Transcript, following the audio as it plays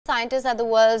Scientists at the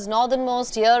world's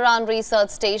northernmost year-round research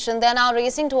station, they are now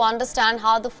racing to understand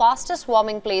how the fastest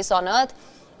warming place on Earth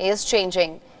is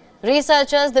changing.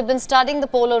 Researchers, they've been studying the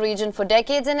polar region for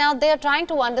decades, and now they are trying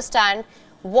to understand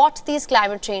what these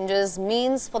climate changes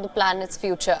means for the planet's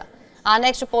future. Our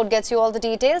next report gets you all the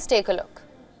details. Take a look.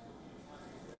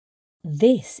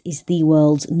 This is the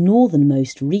world's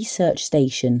northernmost research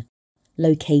station,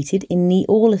 located in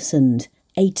Ny-Ålesund,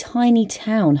 a tiny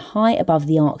town high above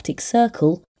the Arctic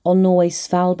Circle on Norway's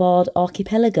Svalbard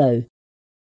archipelago.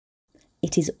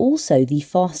 It is also the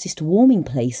fastest warming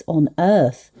place on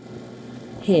Earth.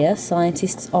 Here,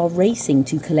 scientists are racing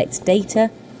to collect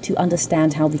data to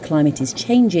understand how the climate is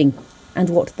changing and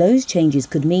what those changes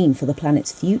could mean for the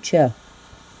planet's future.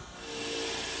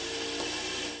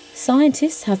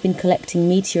 Scientists have been collecting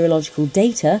meteorological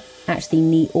data at the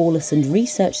Ny-Ålesund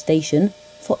research station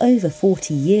for over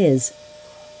 40 years.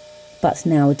 But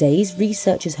nowadays,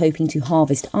 researchers hoping to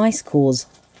harvest ice cores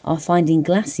are finding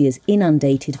glaciers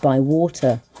inundated by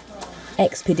water.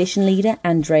 Expedition leader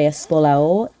Andrea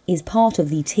Spolaor is part of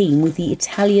the team with the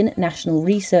Italian National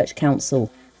Research Council.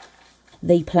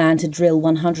 They plan to drill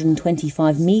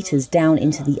 125 metres down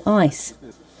into the ice,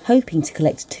 hoping to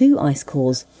collect 2 ice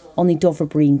cores on the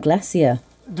Dovrebreen glacier.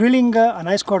 Drilling an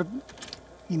ice core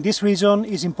in this region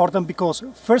is important because,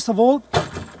 first of all,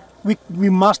 we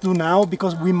must do now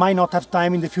because we might not have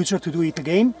time in the future to do it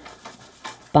again.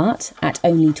 But at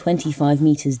only 25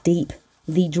 metres deep,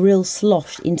 the drill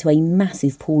sloshed into a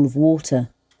massive pool of water.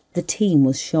 The team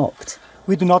was shocked.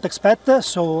 We do not expect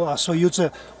so huge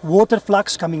water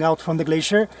flux coming out from the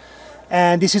glacier,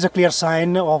 and this is a clear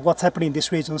sign of what's happening in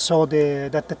this region. So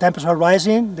that the temperatures are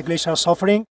rising, the glaciers are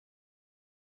suffering.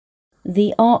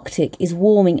 The Arctic is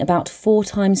warming about 4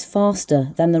 times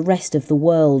faster than the rest of the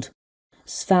world.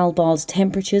 Svalbard's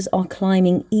temperatures are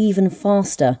climbing even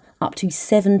faster, up to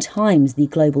 7 times the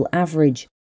global average.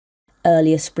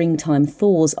 Earlier springtime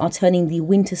thaws are turning the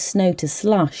winter snow to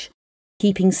slush,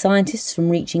 keeping scientists from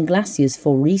reaching glaciers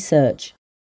for research.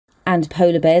 And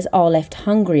polar bears are left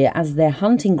hungrier as their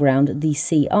hunting ground, the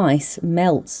sea ice,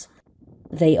 melts.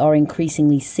 They are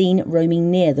increasingly seen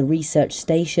roaming near the research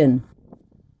station.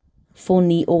 For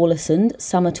Ny-Ålesund,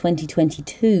 summer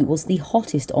 2022 was the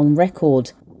hottest on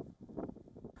record.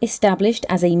 Established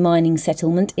as a mining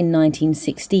settlement in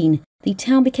 1916, the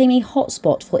town became a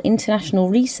hotspot for international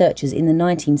researchers in the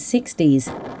 1960s.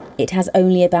 It has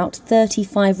only about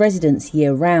 35 residents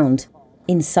year-round.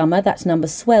 In summer, that number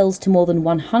swells to more than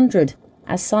 100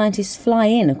 as scientists fly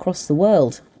in across the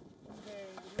world.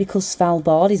 Because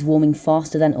Svalbard is warming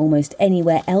faster than almost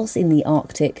anywhere else in the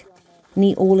Arctic,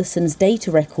 Ny-Ålesund's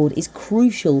data record is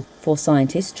crucial for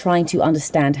scientists trying to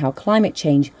understand how climate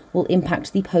change will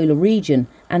impact the polar region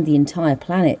and the entire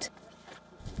planet.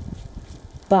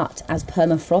 But as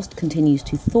permafrost continues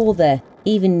to thaw there,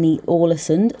 even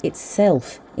Ny-Ålesund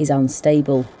itself is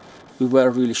unstable. We were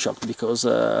really shocked because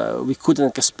we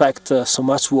couldn't expect so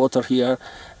much water here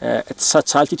at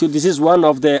such altitude. This is one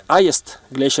of the highest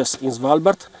glaciers in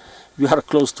Svalbard. We are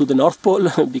close to the North Pole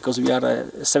because we are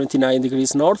 79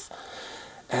 degrees north.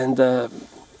 And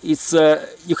it's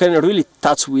you can really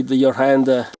touch with your hand